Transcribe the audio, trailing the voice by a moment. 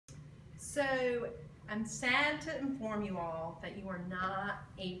So I'm sad to inform you all that you are not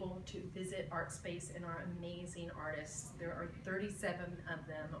able to visit Artspace and our amazing artists. There are 37 of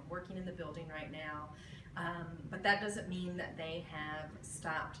them working in the building right now, but that doesn't mean that they have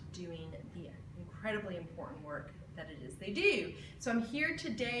stopped doing the incredibly important work that it is they do. So I'm here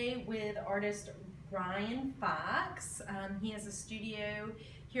today with artist Ryan Fox. He has a studio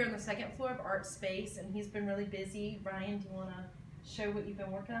here on the second floor of Artspace, and he's been really busy. Ryan, do you want to show what you've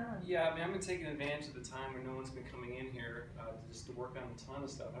been working on? Yeah, I mean, I've been taking advantage of the time when no one's been coming in here just to work on a ton of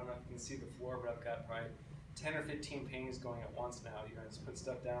stuff. I don't know if you can see the floor, but I've got probably 10 or 15 paintings going at once now. You know, I just put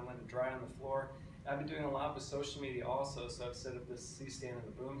stuff down, let it dry on the floor. I've been doing a lot with social media also, so I've set up this C-stand and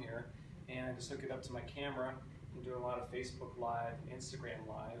the boom here, and I just hook it up to my camera. I'm doing a lot of Facebook Live, Instagram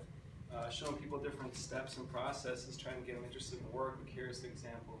Live, showing people different steps and processes, trying to get them interested in the work. But here's an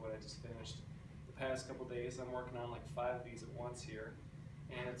example of what I just finished. The past couple days, I'm working on like 5 of these at once here,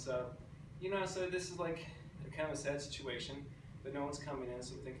 and it's you know, so this is like a kind of a sad situation, but no one's coming in,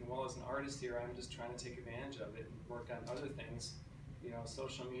 so I'm thinking, well, as an artist here, I'm just trying to take advantage of it and work on other things, you know,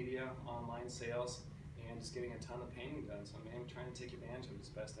 social media, online sales, and just getting a ton of painting done. So I'm trying to take advantage of it as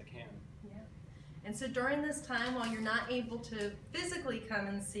best I can. Yeah. And so during this time, while you're not able to physically come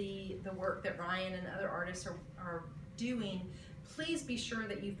and see the work that Ryan and other artists are doing, please be sure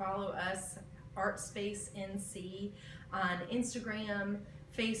that you follow us, Artspace NC, on Instagram,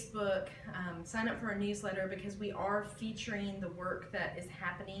 Facebook. Sign up for our newsletter because we are featuring the work that is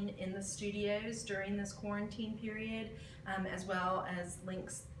happening in the studios during this quarantine period, as well as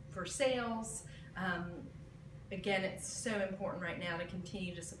links for sales. Again, it's so important right now to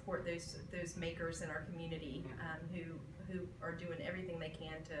continue to support those makers in our community who are doing everything they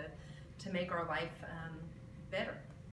can to make our life better.